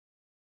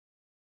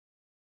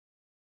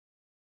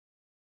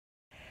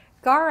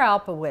Gar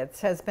Alperovitz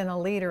has been a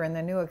leader in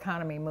the new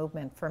economy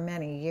movement for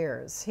many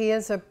years. He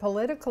is a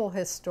political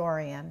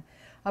historian,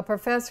 a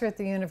professor at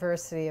the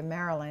University of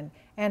Maryland,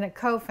 and a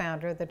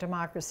co-founder of the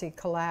Democracy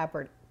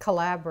Collaborative.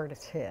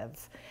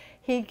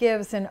 He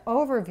gives an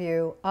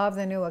overview of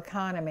the new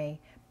economy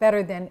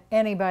better than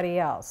anybody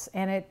else,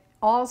 and it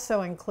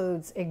also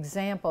includes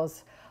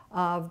examples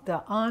of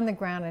the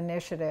on-the-ground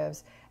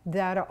initiatives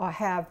that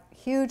have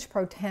huge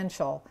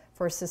potential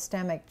for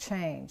systemic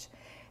change.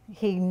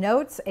 He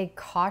notes a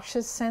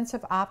cautious sense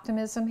of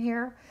optimism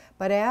here,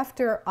 but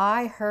after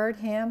I heard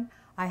him,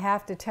 I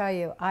have to tell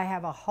you, I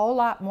have a whole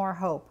lot more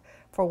hope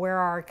for where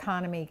our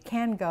economy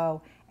can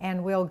go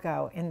and will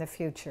go in the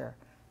future.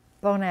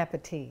 Bon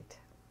appetit.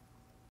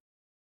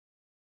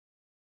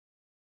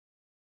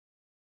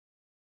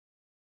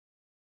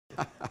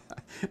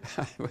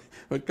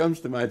 What comes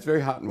to mind, it's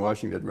very hot in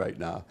Washington right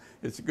now.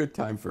 It's a good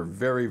time for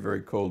very,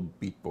 very cold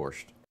beet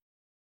borscht.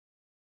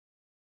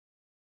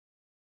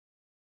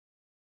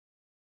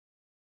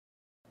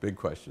 Big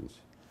questions.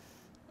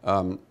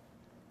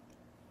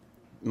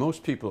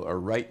 Most people are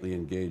rightly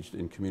engaged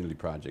in community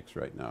projects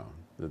right now.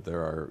 That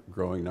there are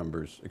growing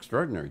numbers,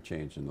 extraordinary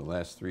change in the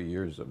last 3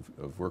 years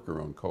of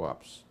worker-owned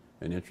co-ops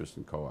and interest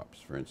in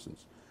co-ops, for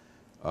instance,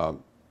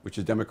 which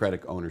is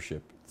democratic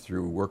ownership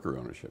through worker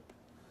ownership.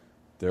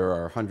 There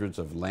are hundreds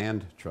of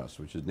land trusts,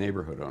 which is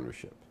neighborhood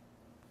ownership,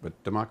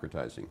 but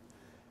democratizing.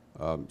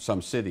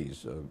 Some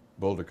cities,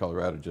 Boulder,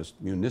 Colorado, just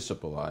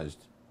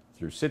municipalized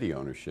through city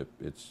ownership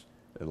its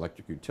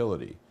electric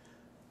utility.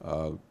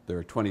 There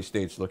are 20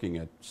 states looking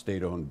at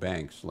state-owned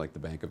banks, like the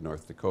Bank of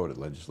North Dakota.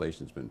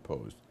 Legislation's been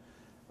posed.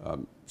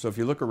 So if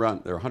you look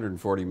around, there are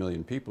 140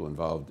 million people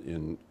involved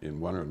in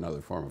one or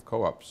another form of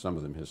co-ops, some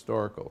of them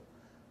historical.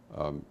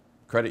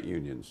 Credit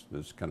unions,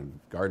 this kind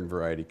of garden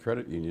variety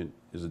credit union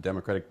is a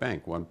democratic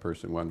bank, one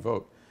person, one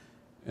vote.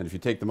 And if you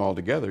take them all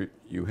together,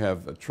 you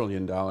have $1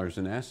 trillion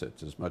in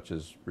assets, as much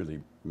as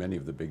really many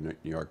of the big New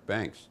York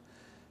banks.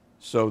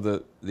 So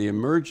the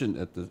emergent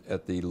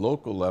at the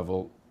local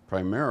level,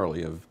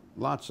 primarily, of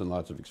lots and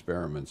lots of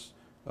experiments,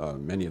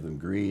 many of them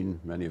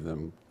green, many of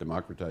them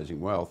democratizing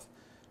wealth,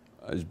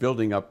 is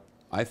building up,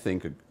 I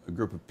think, a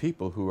group of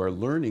people who are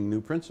learning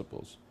new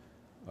principles.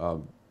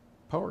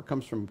 Power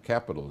comes from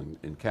capital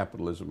in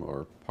capitalism,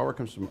 or power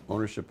comes from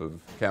ownership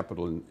of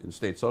capital in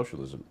state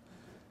socialism.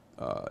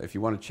 If you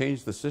want to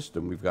change the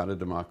system, we've got to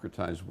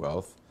democratize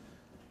wealth.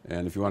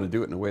 And if you want to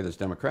do it in a way that's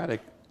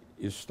democratic,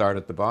 you start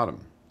at the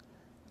bottom,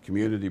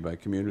 community by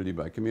community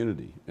by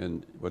community.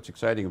 And what's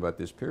exciting about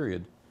this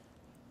period,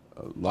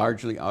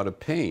 largely out of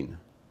pain,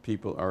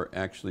 people are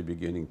actually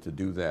beginning to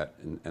do that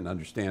and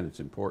understand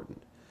it's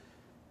important.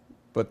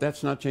 But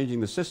that's not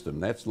changing the system.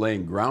 That's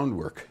laying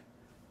groundwork.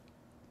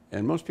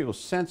 And most people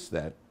sense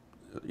that.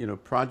 You know,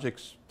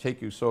 projects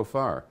take you so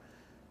far.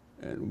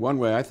 And one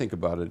way I think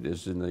about it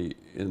is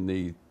in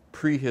the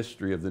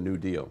prehistory of the New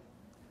Deal,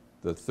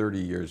 the 30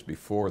 years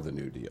before the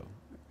New Deal.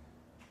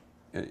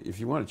 And if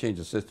you want to change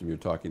the system, you're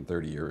talking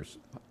 30 years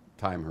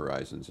time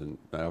horizons. And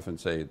I often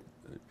say,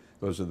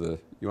 those are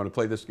you want to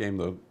play this game,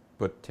 they'll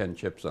put 10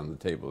 chips on the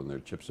table, and they're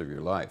chips of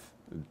your life,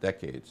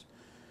 decades.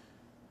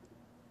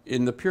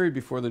 In the period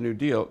before the New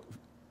Deal,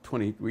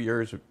 20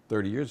 years or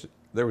 30 years,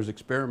 there was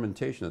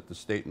experimentation at the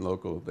state and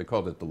local, they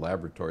called it the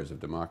laboratories of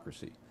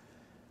democracy.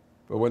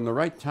 But when the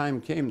right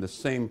time came, the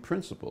same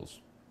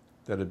principles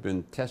that had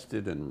been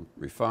tested and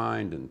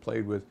refined and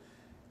played with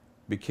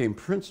became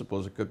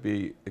principles that could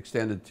be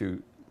extended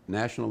to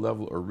national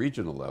level or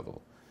regional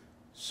level.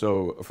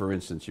 So, for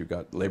instance, you've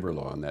got labor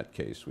law in that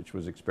case, which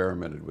was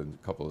experimented with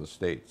a couple of the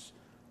states.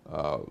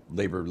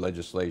 Labor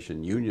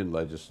legislation, union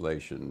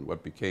legislation,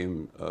 what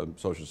became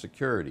Social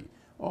Security.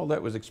 All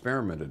that was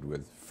experimented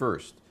with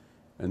first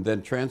and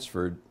then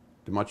transferred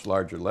to much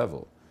larger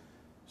level.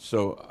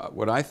 So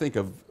what I think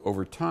of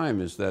over time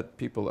is that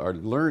people are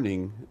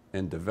learning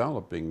and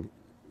developing.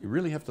 You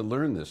really have to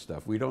learn this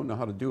stuff. We don't know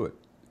how to do it,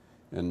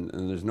 and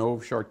there's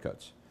no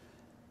shortcuts.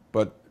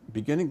 But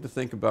beginning to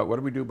think about, what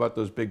do we do about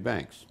those big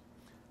banks?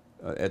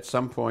 At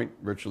some point,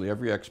 virtually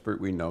every expert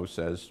we know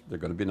says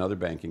there's going to be another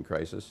banking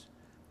crisis.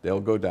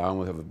 They'll go down,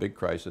 we'll have a big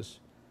crisis.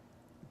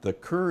 The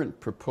current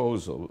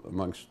proposal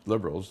amongst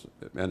liberals,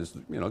 and it's,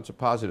 you know, it's a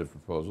positive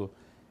proposal,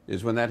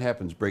 is when that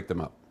happens, break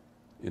them up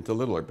into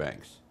littler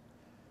banks.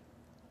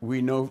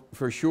 We know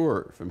for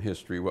sure from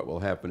history what will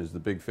happen is the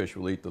big fish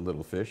will eat the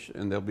little fish,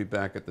 and they'll be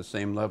back at the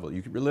same level.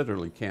 You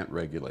literally can't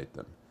regulate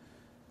them.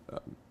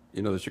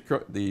 You know,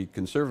 the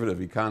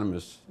conservative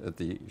economists at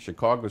the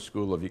Chicago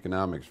School of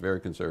Economics,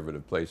 very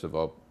conservative place of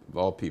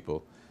all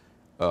people,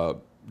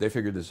 they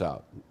figured this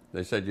out.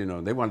 They said, you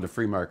know, they wanted a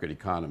free market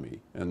economy,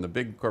 and the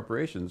big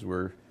corporations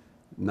were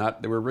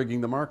not, they were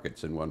rigging the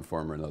markets in one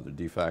form or another,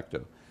 de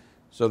facto.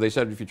 So they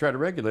said, if you try to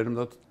regulate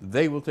them,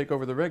 they will take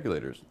over the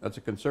regulators. That's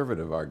a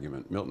conservative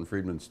argument. Milton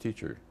Friedman's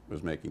teacher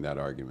was making that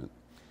argument.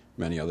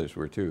 Many others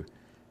were too.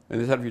 And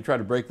they said, if you try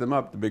to break them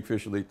up, the big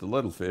fish will eat the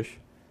little fish.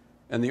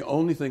 And the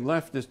only thing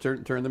left is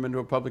turn them into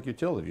a public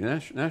utility,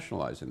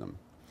 nationalizing them.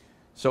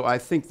 So I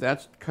think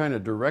that's kind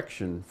of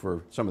direction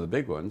for some of the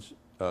big ones.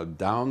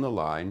 down the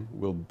line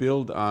will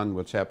build on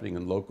what's happening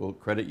in local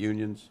credit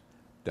unions,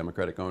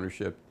 democratic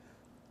ownership,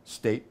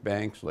 state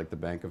banks like the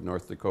Bank of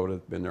North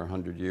Dakota, been there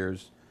 100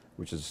 years,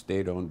 which is a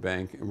state-owned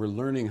bank, and we're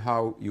learning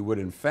how you would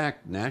in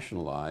fact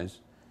nationalize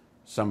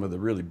some of the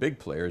really big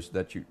players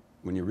that you,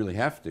 when you really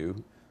have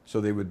to, so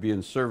they would be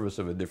in service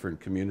of a different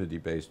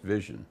community-based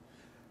vision.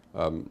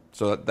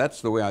 So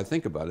that's the way I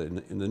think about it.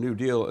 In the New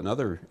Deal,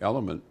 another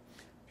element,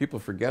 people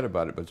forget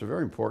about it, but it's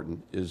very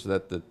important, is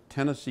that the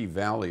Tennessee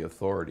Valley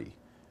Authority,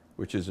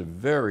 which is a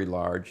very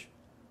large,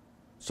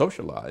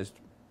 socialized,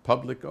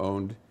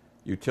 public-owned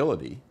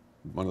utility,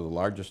 one of the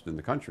largest in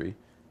the country,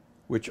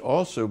 which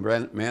also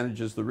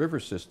manages the river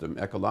system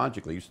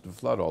ecologically. It used to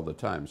flood all the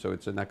time, so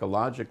it's an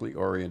ecologically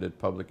oriented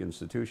public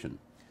institution.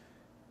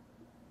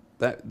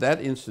 That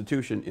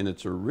institution in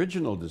its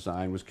original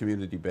design was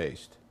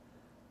community-based.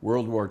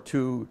 World War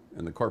II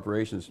and the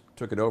corporations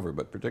took it over,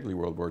 but particularly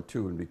World War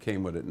II, and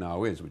became what it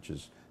now is, which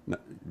is a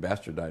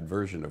bastardized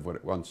version of what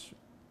it once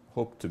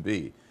hoped to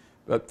be.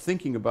 But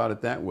thinking about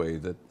it that way,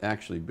 that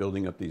actually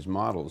building up these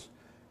models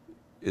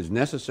is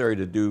necessary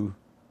to do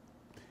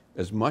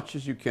as much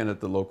as you can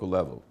at the local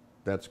level.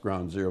 That's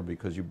ground zero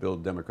because you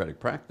build democratic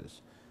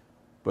practice.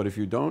 But if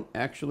you don't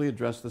actually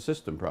address the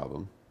system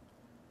problem,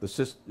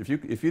 if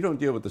you don't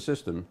deal with the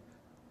system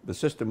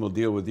will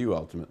deal with you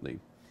ultimately.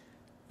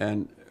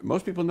 And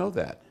most people know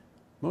that.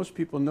 Most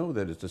people know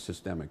that it's a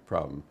systemic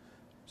problem.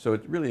 So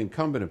it's really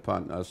incumbent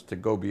upon us to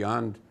go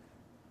beyond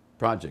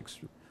projects.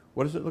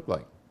 What does it look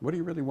like? What do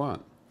you really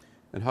want?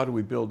 And how do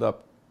we build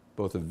up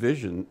both a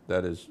vision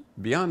that is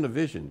beyond the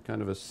vision,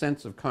 kind of a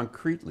sense of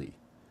concretely.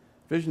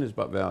 Vision is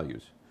about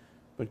values,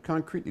 but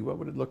concretely, what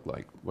would it look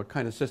like? What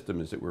kind of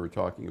system is it we were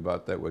talking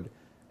about that would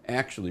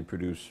actually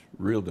produce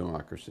real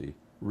democracy,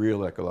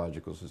 real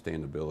ecological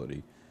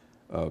sustainability,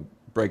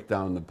 break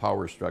down the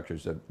power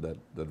structures that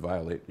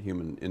violate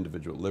human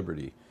individual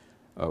liberty,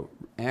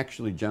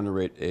 actually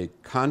generate a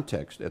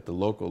context at the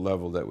local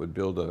level that would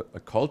build a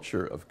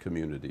culture of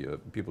community,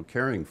 of people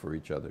caring for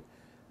each other.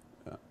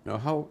 Now,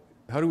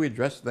 how do we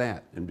address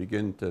that and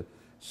begin to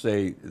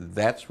say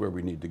that's where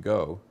we need to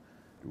go?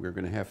 We're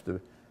going to have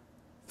to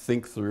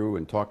think through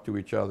and talk to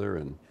each other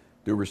and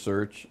do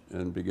research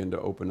and begin to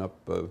open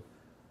up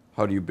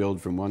how do you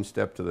build from one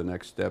step to the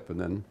next step, and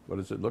then what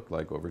does it look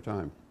like over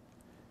time?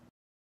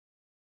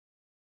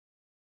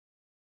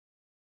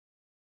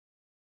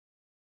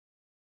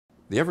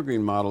 The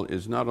Evergreen model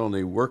is not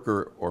only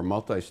worker or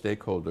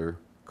multi-stakeholder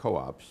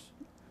co-ops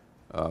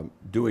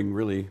doing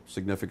really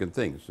significant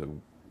things.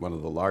 So one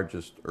of the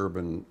largest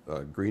urban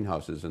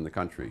greenhouses in the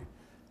country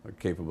are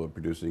capable of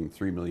producing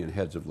 3 million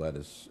heads of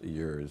lettuce a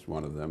year is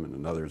one of them, and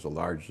another is a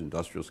large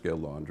industrial scale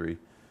laundry,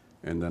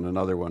 and then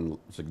another one,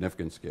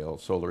 significant scale,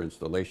 solar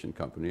installation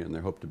company, and they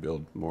hope to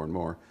build more and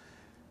more.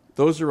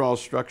 Those are all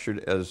structured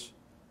as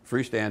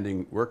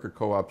freestanding worker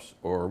co-ops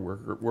or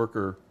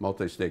worker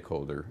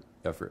multi-stakeholder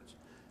efforts.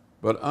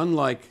 But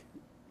unlike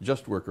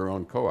just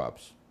worker-owned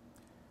co-ops,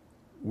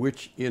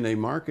 which in a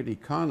market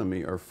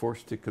economy are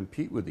forced to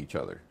compete with each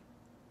other.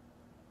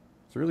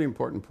 It's a really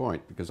important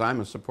point because I'm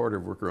a supporter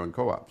of worker-owned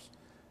co-ops,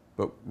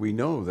 but we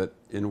know that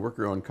in a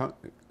worker-owned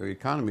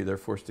economy they're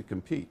forced to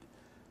compete.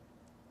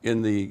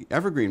 In the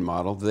Evergreen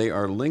model, they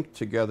are linked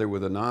together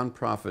with a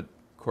nonprofit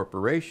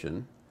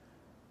corporation,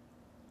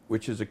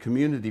 which is a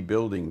community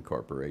building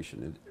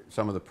corporation.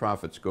 Some of the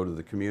profits go to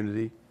the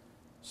community,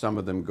 some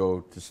of them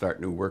go to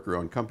start new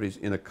worker-owned companies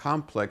in a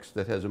complex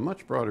that has a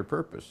much broader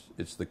purpose.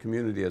 It's the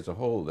community as a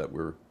whole that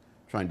we're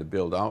trying to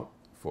build out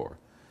for.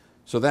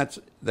 So that's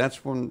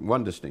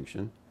one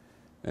distinction,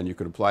 and you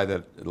could apply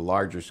that at a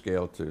larger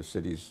scale to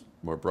cities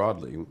more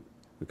broadly. We'll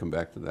come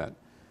back to that.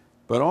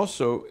 But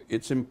also,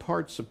 it's in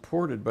part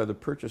supported by the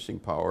purchasing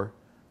power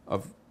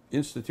of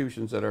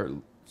institutions that are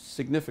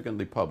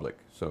significantly public.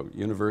 So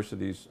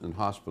universities and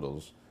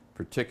hospitals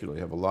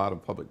particularly have a lot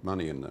of public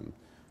money in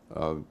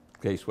them.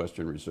 Case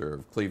Western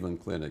Reserve,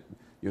 Cleveland Clinic,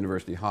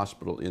 University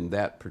Hospital in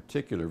that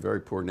particular very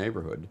poor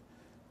neighborhood,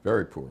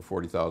 very poor,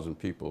 40,000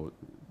 people,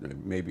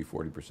 maybe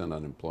 40%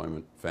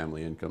 unemployment,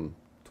 family income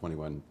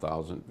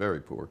 21,000,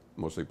 very poor,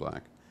 mostly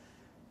black.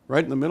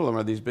 Right in the middle of them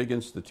are these big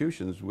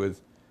institutions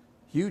with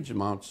huge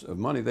amounts of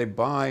money. They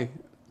buy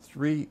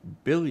 $3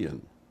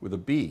 billion, with a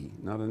B,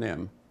 not an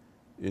M,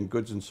 in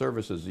goods and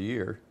services a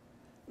year,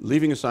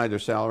 leaving aside their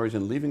salaries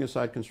and leaving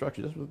aside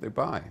construction. That's what they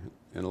buy,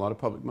 and a lot of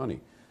public money.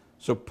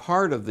 So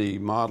part of the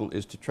model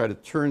is to try to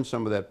turn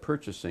some of that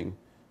purchasing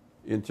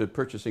into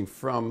purchasing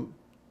from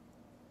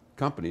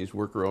companies,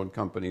 worker-owned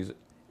companies,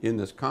 in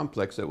this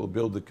complex that will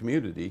build the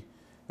community.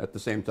 At the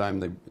same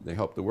time, they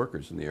help the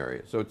workers in the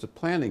area. So it's a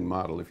planning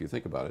model, if you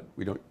think about it.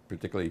 We don't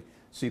particularly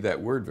see that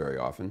word very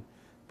often,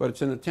 but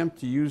it's an attempt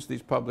to use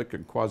these public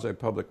and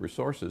quasi-public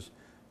resources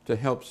to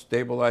help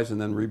stabilize and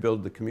then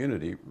rebuild the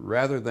community,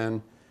 rather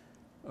than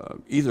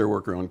either a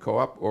worker-owned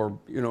co-op or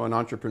an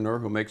entrepreneur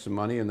who makes some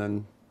money and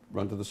then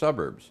run to the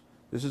suburbs.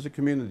 This is a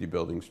community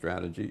building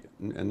strategy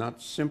and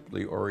not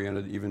simply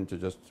oriented even to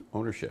just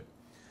ownership.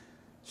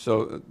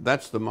 So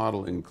that's the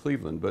model in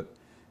Cleveland. But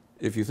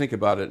if you think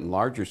about it in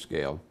larger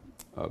scale,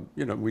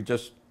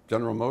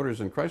 General Motors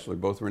and Chrysler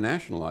both were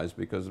nationalized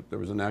because there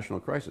was a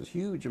national crisis,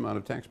 huge amount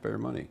of taxpayer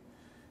money.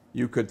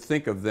 You could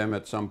think of them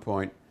at some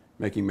point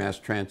making mass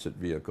transit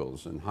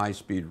vehicles and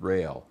high-speed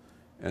rail,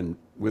 and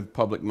with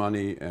public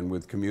money and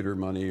with commuter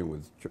money and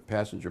with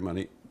passenger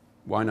money,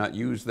 why not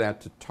use that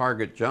to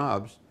target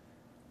jobs?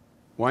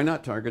 Why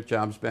not target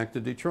jobs back to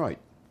Detroit?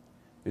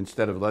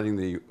 Instead of letting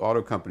the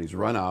auto companies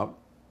run out,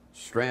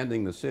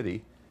 stranding the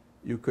city,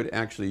 you could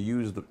actually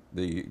use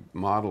the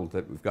model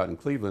that we've got in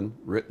Cleveland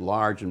writ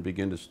large and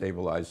begin to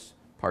stabilize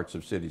parts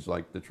of cities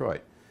like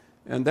Detroit.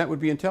 And that would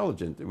be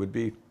intelligent. It would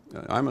be,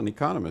 I'm an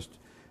economist,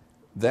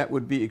 that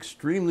would be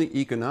extremely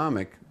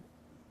economic,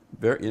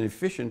 very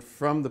inefficient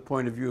from the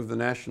point of view of the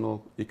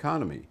national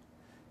economy.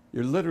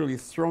 You're literally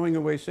throwing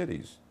away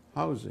cities,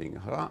 housing,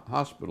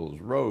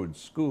 hospitals,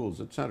 roads, schools,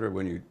 etc.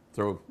 when you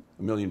throw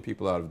 1 million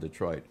people out of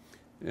Detroit.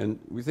 And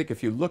we think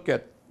if you look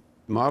at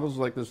models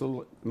like this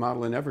little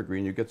model in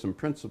Evergreen, you get some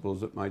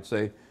principles that might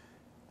say,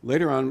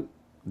 later on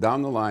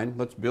down the line,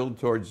 let's build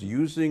towards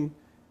using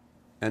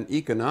an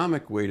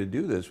economic way to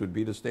do this would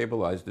be to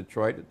stabilize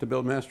Detroit, to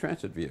build mass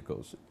transit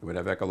vehicles. It would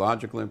have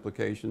ecological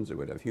implications, it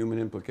would have human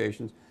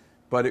implications,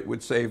 but it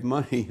would save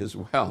money as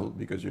well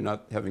because you're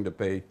not having to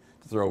pay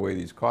to throw away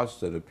these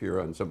costs that appear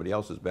on somebody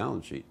else's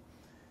balance sheet.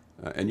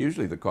 And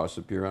usually the costs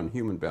appear on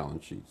human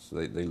balance sheets.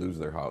 They lose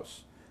their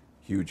house.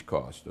 Huge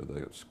cost, or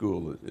the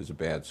school is a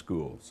bad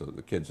school, so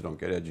the kids don't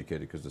get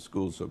educated because the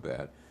school's so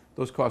bad.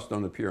 Those costs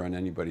don't appear on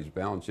anybody's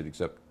balance sheet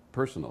except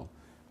personal,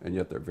 and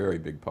yet they're very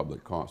big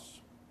public costs.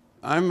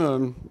 I'm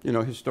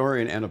a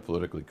historian and a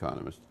political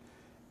economist,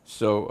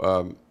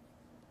 so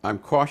I'm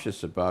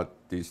cautious about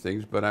these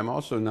things, but I'm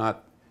also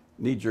not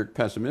knee-jerk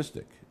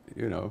pessimistic.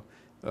 The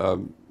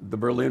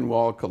Berlin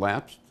Wall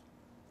collapsed,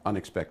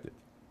 unexpected.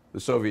 The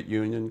Soviet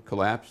Union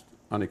collapsed,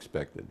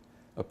 unexpected.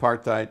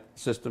 Apartheid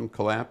system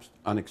collapsed,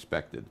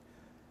 unexpected.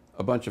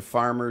 A bunch of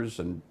farmers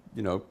and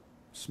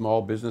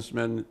small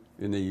businessmen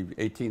in the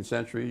 18th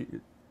century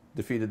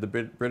defeated the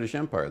British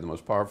Empire, the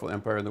most powerful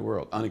empire in the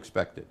world,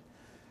 unexpected.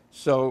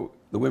 So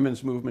the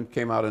women's movement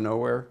came out of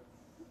nowhere,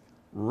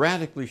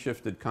 radically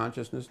shifted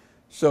consciousness.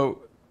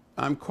 So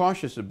I'm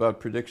cautious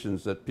about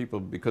predictions that people,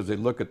 because they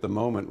look at the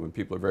moment when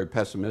people are very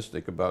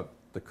pessimistic about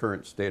the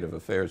current state of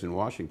affairs in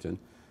Washington,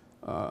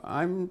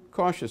 I'm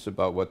cautious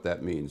about what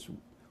that means.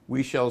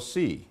 We shall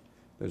see.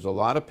 There's a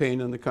lot of pain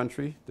in the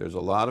country. There's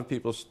a lot of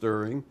people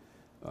stirring.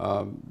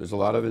 There's a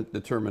lot of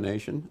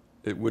determination.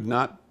 It would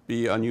not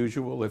be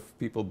unusual if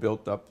people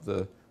built up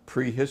the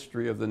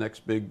prehistory of the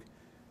next big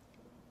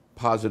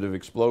positive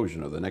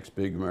explosion or the next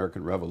big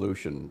American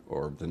Revolution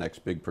or the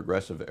next big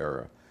progressive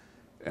era.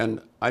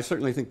 And I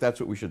certainly think that's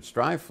what we should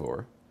strive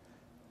for,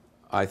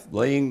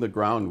 laying the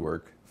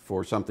groundwork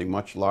for something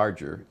much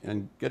larger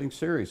and getting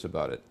serious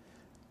about it.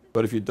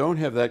 But if you don't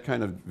have that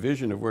kind of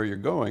vision of where you're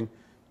going,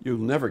 you'll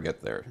never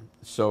get there.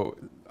 So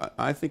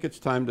I think it's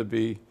time to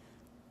be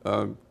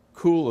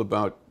cool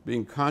about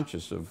being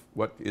conscious of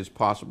what is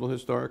possible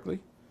historically,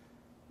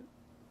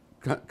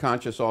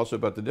 conscious also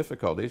about the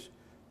difficulties,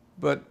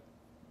 but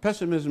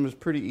pessimism is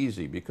pretty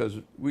easy because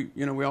we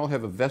all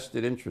have a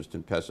vested interest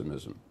in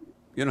pessimism.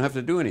 You don't have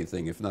to do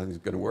anything if nothing's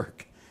going to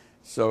work.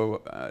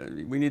 So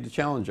we need to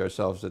challenge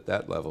ourselves at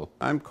that level.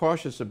 I'm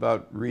cautious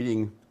about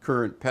reading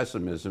current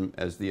pessimism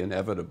as the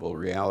inevitable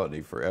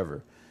reality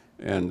forever.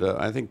 And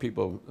I think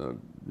people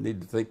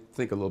need to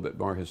think a little bit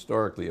more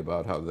historically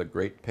about how the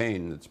great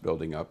pain that's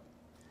building up,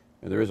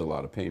 and there is a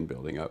lot of pain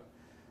building up,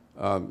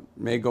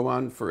 may go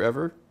on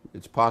forever.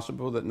 It's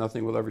possible that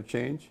nothing will ever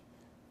change.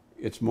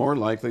 It's more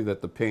likely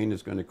that the pain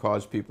is going to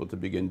cause people to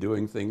begin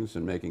doing things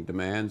and making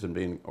demands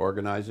and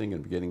organizing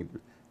and beginning to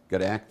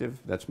get active.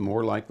 That's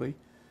more likely.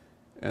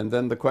 And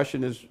then the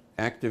question is,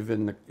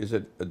 is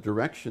it a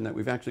direction that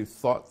we've actually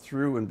thought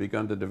through and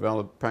begun to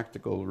develop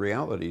practical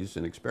realities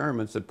and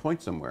experiments that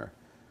point somewhere?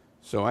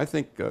 So I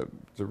think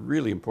it's a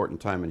really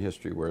important time in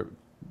history where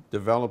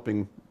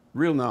developing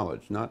real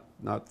knowledge,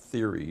 not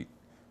theory,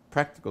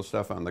 practical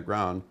stuff on the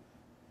ground,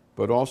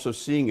 but also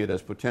seeing it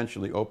as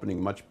potentially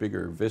opening much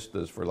bigger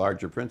vistas for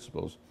larger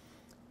principles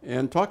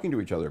and talking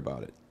to each other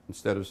about it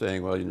instead of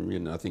saying, well,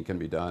 nothing can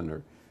be done,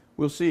 or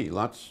we'll see.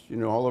 Lots,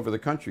 all over the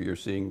country you're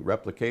seeing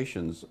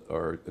replications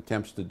or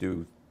attempts to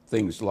do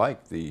things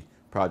like the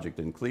project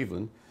in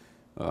Cleveland.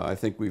 I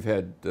think we've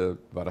had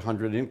about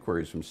 100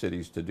 inquiries from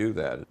cities to do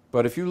that.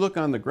 But if you look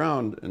on the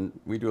ground, and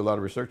we do a lot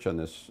of research on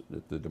this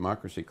at the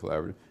Democracy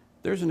Collaborative,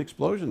 there's an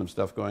explosion of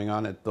stuff going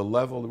on at the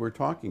level that we're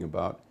talking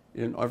about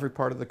in every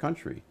part of the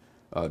country.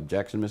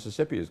 Jackson,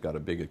 Mississippi has got a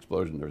big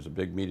explosion. There was a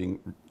big meeting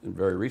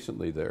very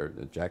recently there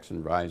at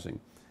Jackson Rising.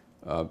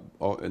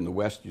 In the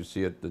West, you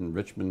see it in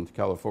Richmond,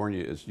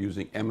 California, is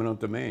using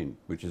eminent domain,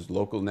 which is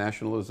local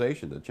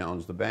nationalization to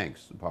challenge the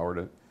banks. The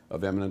power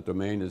of eminent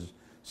domain is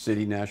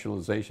city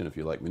nationalization, if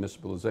you like,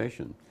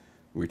 municipalization.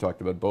 We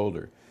talked about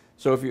Boulder.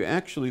 So if you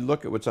actually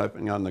look at what's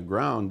happening on the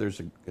ground,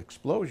 there's an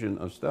explosion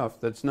of stuff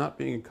that's not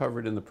being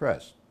covered in the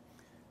press.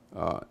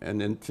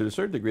 And then to a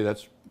certain degree,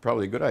 that's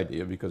probably a good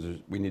idea because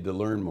we need to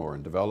learn more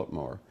and develop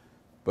more.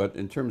 But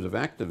in terms of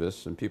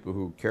activists and people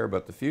who care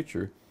about the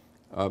future,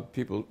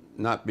 people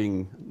not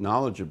being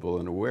knowledgeable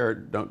and aware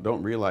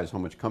don't realize how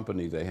much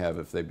company they have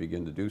if they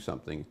begin to do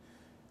something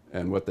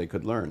and what they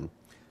could learn.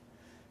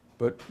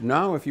 But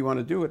now if you want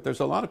to do it, there's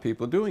a lot of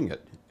people doing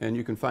it, and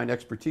you can find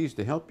expertise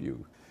to help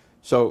you.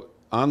 So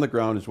on the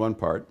ground is one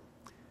part.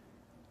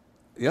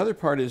 The other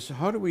part is,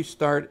 how do we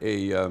start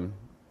a,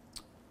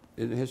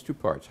 it has two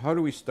parts. How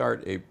do we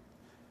start a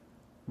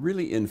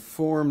really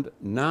informed,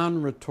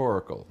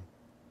 non-rhetorical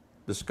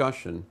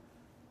discussion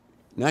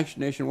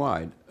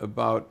nationwide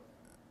about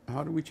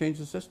how do we change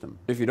the system?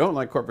 If you don't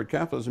like corporate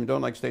capitalism, you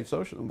don't like state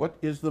socialism, what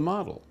is the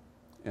model?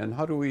 And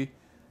how do we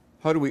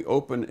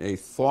open a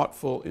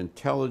thoughtful,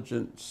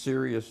 intelligent,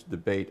 serious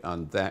debate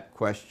on that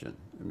question?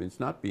 I mean, it's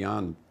not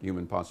beyond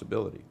human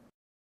possibility.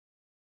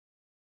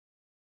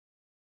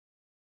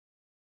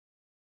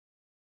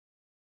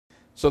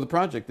 So the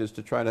project is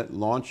to try to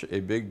launch a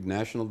big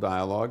national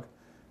dialogue.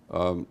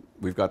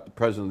 We've got the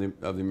president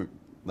of the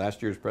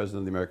last year's president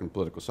of the American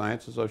Political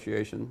Science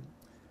Association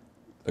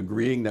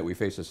agreeing that we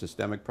face a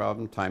systemic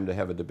problem, time to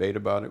have a debate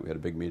about it. We had a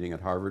big meeting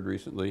at Harvard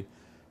recently.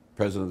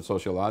 President of the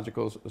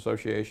Sociological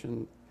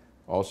Association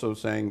also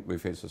saying we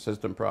face a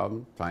system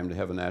problem, time to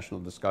have a national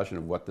discussion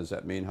of what does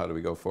that mean, how do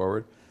we go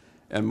forward.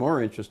 And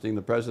more interesting,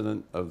 the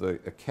president of the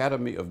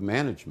Academy of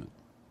Management,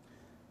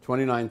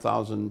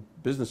 29,000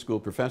 business school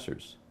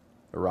professors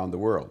around the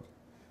world.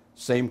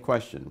 Same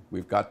question,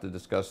 we've got to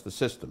discuss the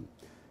system.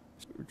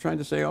 We're trying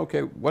to say,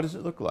 okay, what does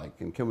it look like?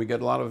 And can we get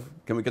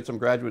some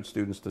graduate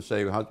students to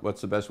say,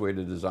 what's the best way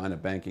to design a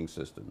banking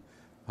system?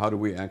 How do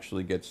we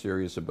actually get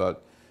serious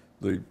about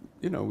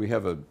we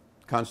have a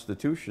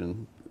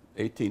constitution,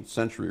 18th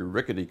century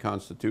rickety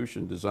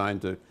constitution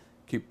designed to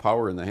keep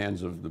power in the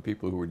hands of the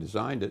people who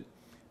designed it,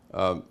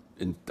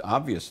 in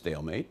obvious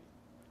stalemate.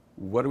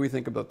 What do we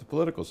think about the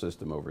political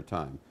system over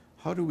time?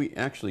 How do we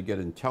actually get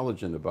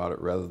intelligent about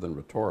it rather than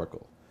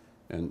rhetorical?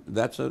 And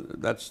that's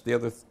the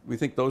other, we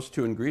think those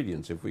two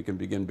ingredients, if we can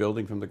begin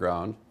building from the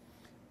ground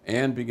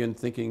and begin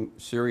thinking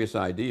serious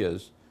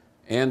ideas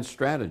and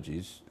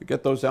strategies, to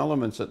get those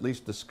elements at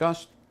least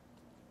discussed,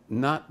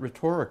 not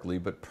rhetorically,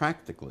 but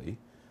practically,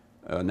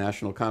 a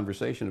national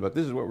conversation about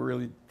this is what we're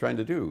really trying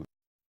to do.